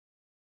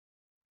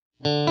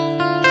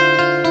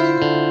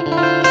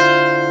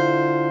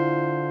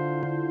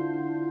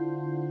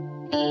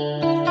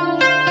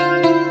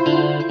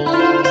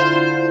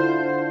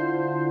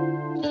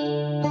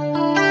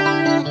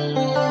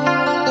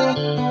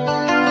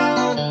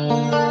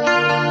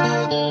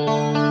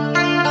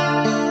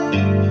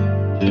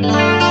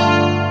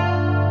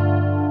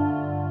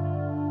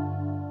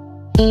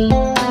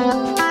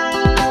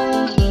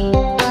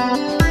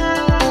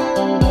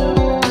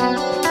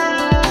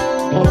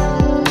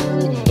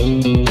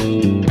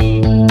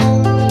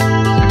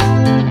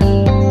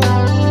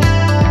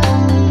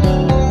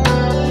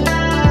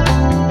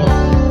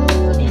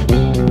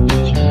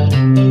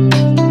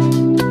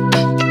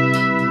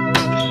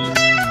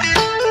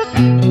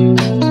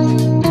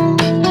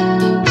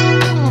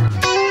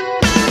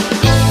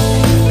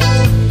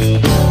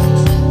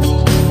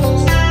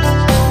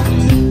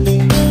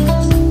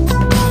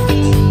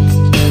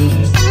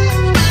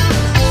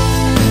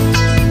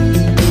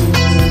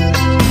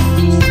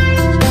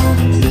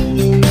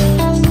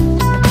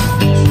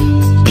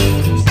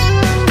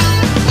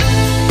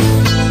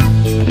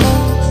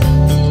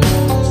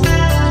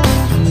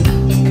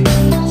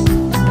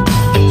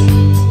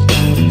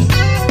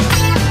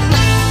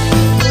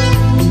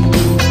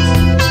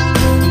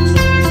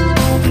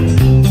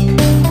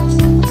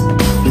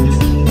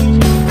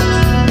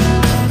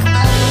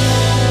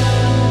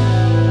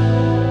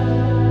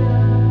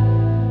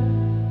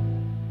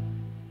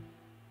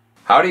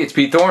Howdy, it's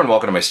Pete Thorn.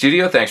 Welcome to my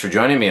studio. Thanks for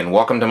joining me, and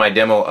welcome to my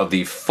demo of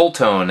the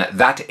Fulltone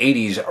That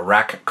 80's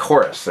Rack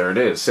Chorus. There it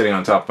is, sitting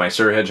on top of my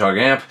Sir Hedgehog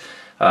amp.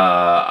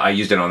 I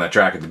used it on that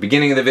track at the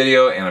beginning of the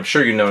video, and I'm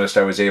sure you noticed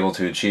I was able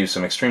to achieve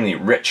some extremely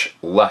rich,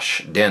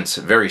 lush, dense,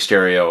 very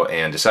stereo,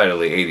 and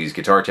decidedly 80's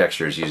guitar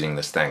textures using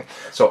this thing.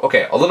 So,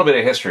 okay, a little bit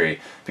of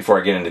history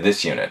before I get into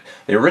this unit.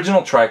 The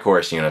original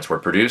tri-chorus units were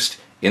produced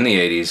in the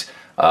 80's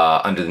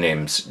under the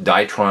names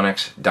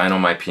Ditronics, Dino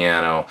My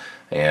Piano,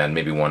 and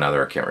maybe one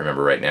other, I can't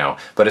remember right now.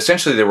 But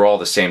essentially they were all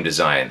the same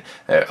design.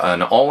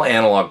 An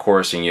all-analog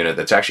chorusing unit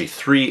that's actually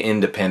 3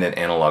 independent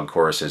analog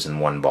choruses in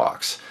one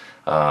box.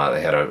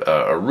 They had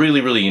a really,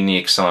 really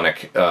unique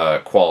sonic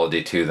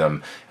quality to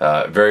them,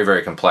 very,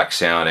 very complex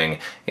sounding,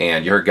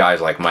 and you heard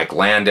guys like Mike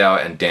Landau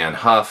and Dan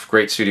Huff,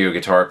 great studio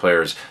guitar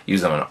players,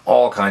 use them on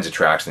all kinds of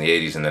tracks in the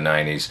 80's and the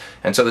 90's,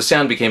 and so the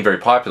sound became very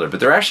popular,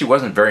 but there actually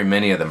wasn't very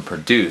many of them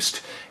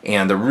produced,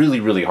 and they're really,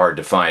 really hard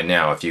to find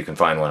now if you can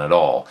find one at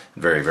all.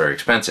 Very, very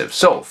expensive.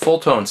 So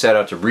Fulltone set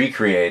out to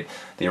recreate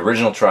the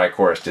original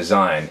tri-chorus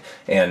design,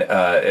 and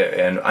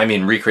I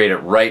mean recreate it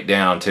right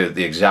down to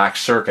the exact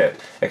circuit,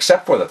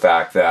 except for the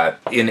fact that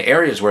in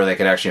areas where they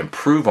could actually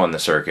improve on the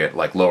circuit,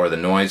 like lower the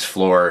noise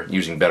floor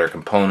using better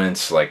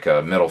components like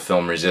metal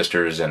film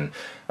resistors and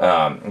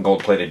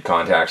gold-plated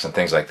contacts and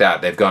things like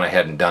that, they've gone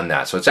ahead and done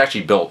that. So it's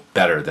actually built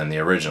better than the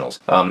originals.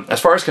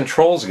 As far as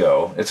controls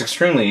go, it's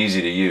extremely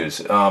easy to use.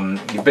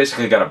 You've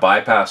basically got a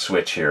bypass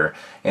switch here,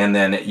 and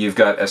then you've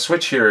got a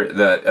switch here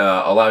that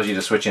allows you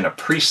to switch in a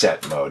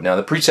preset mode. Now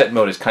the preset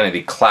mode is kind of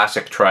the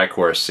classic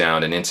tri-chorus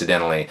sound, and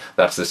incidentally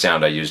that's the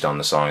sound I used on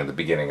the song at the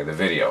beginning of the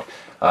video.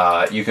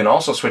 You can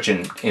also switch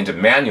into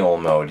manual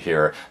mode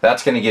here.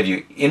 That's going to give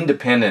you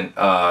independent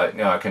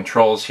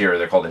controls here.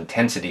 They're called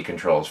intensity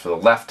controls for the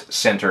left,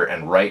 center,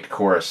 and right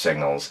chorus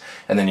signals.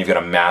 And then you've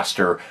got a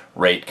master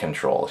rate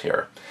control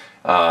here.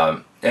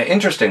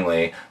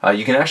 Interestingly,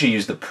 you can actually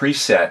use the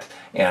preset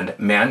and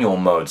manual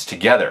modes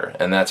together,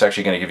 and that's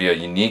actually going to give you a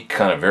unique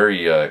kind of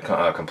very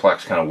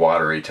complex kind of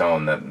watery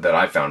tone that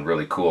I found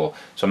really cool.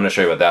 So I'm going to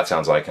show you what that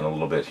sounds like in a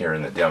little bit here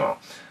in the demo.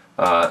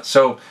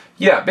 So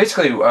yeah,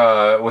 basically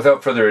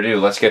without further ado,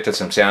 let's get to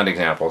some sound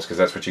examples, because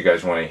that's what you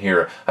guys want to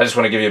hear. I just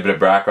want to give you a bit of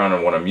background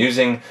on what I'm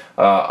using.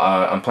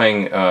 I'm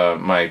playing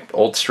my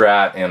old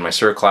Strat and my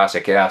Sir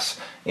Classic S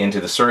into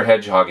the Sir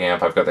Hedgehog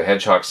amp. I've got the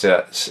Hedgehog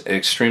set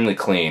extremely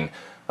clean,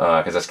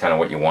 because that's kind of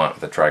what you want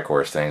with the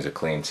tri-chorus thing, is a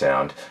clean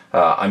sound.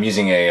 I'm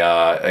using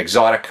a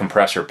exotic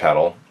compressor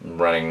pedal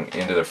running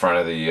into the front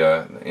of the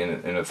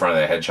into the front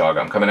of the Hedgehog.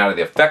 I'm coming out of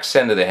the effects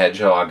end of the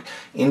Hedgehog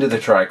into the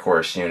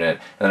tri-chorus unit,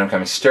 and then I'm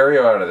coming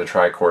stereo out of the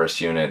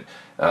tri-chorus unit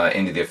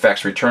into the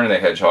effects return of the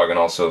Hedgehog, and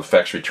also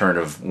effects return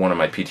of one of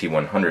my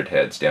PT100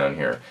 heads down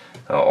here.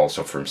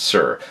 Also from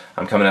Sir.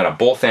 I'm coming out of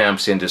both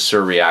amps into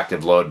Sir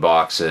reactive load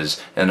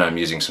boxes, and I'm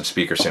using some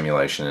speaker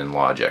simulation in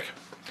Logic.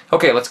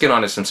 Okay, let's get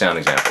on to some sound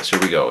examples. Here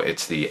we go.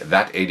 It's the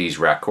That 80's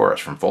Rack Chorus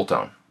from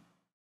Fulltone.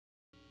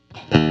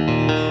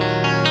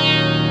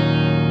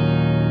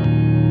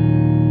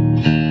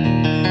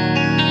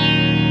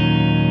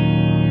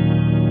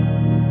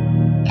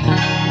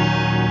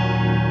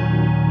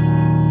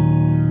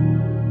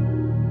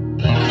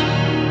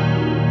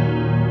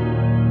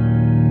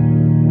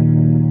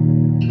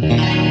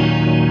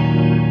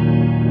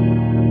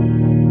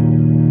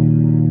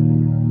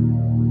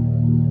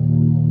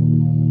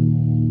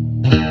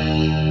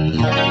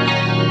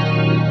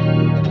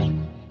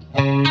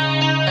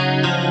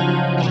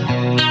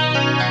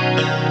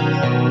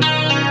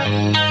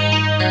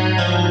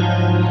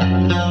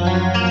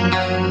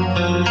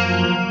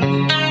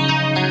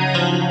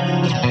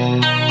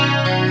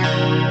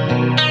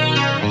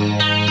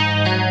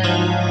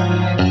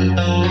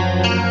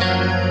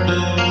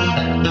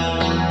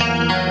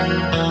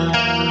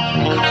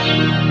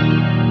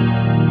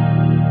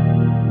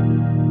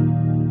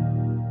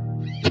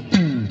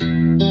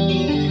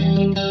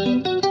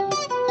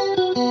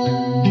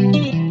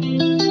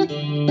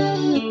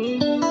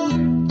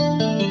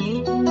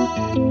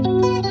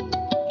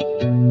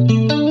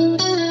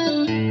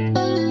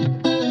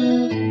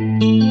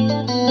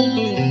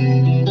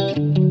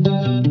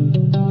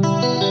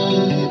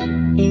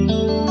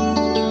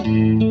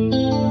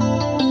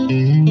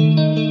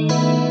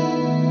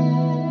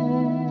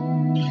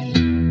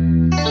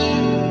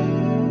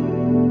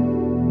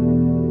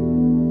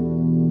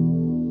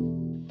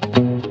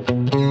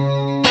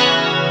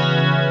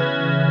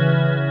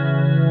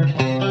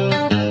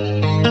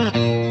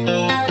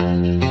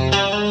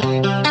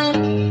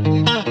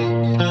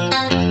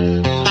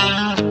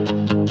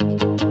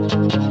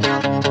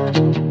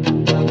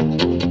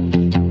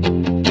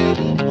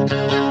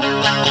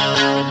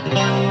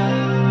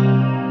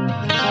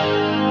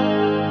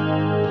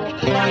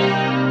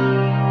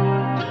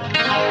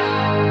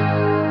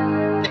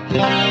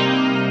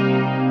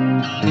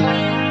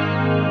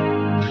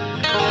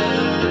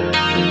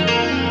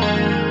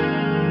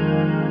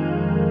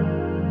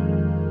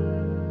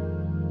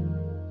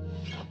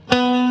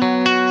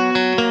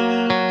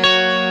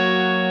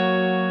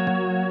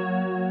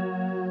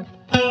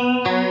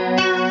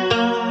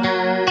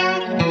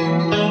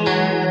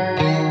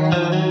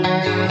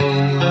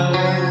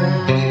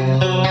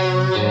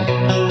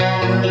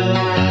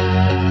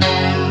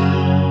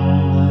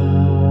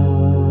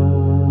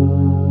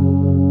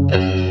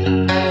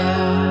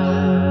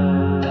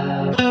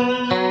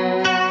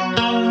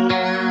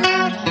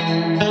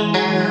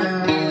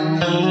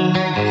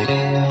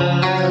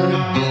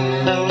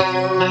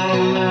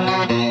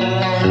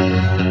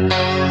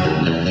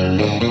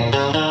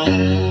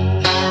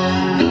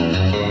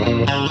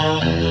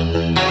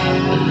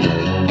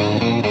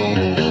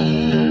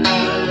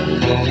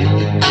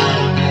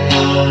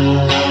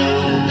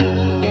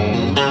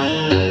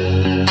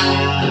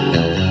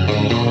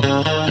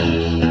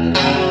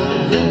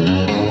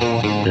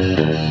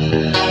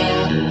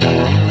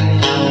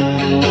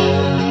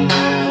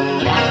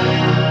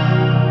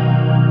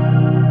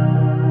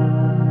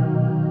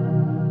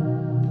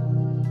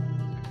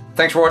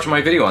 thanks for watching my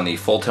video on the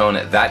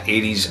Fulltone That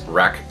 80's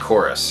Rack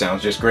Chorus.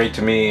 Sounds just great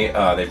to me.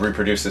 They've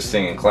reproduced this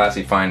thing in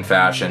classy, fine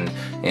fashion,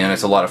 and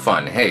it's a lot of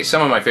fun. Hey,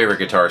 some of my favorite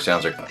guitar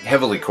sounds are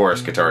heavily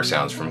chorus guitar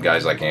sounds from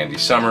guys like Andy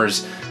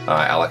Summers,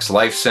 Alex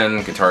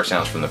Lifeson, guitar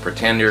sounds from the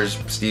Pretenders,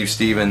 Steve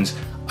Stevens.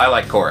 I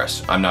like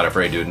chorus, I'm not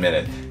afraid to admit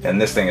it, and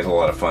this thing is a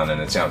lot of fun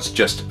and it sounds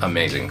just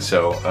amazing.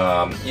 So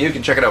you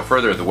can check it out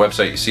further at the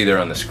website you see there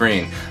on the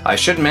screen. I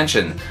should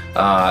mention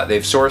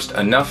they've sourced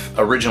enough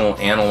original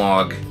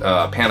analog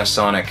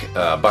Panasonic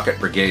Bucket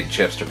Brigade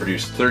chips to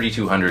produce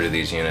 3,200 of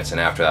these units,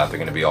 and after that they're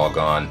going to be all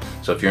gone.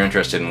 So if you're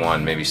interested in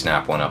one, maybe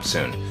snap one up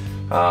soon.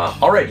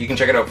 Alright, you can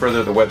check it out further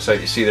at the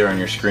website you see there on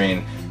your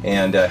screen,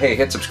 and hey,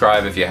 hit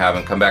subscribe if you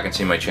haven't. Come back and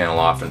see my channel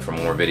often for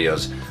more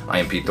videos. I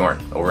am Pete Thorn,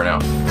 over and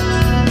out.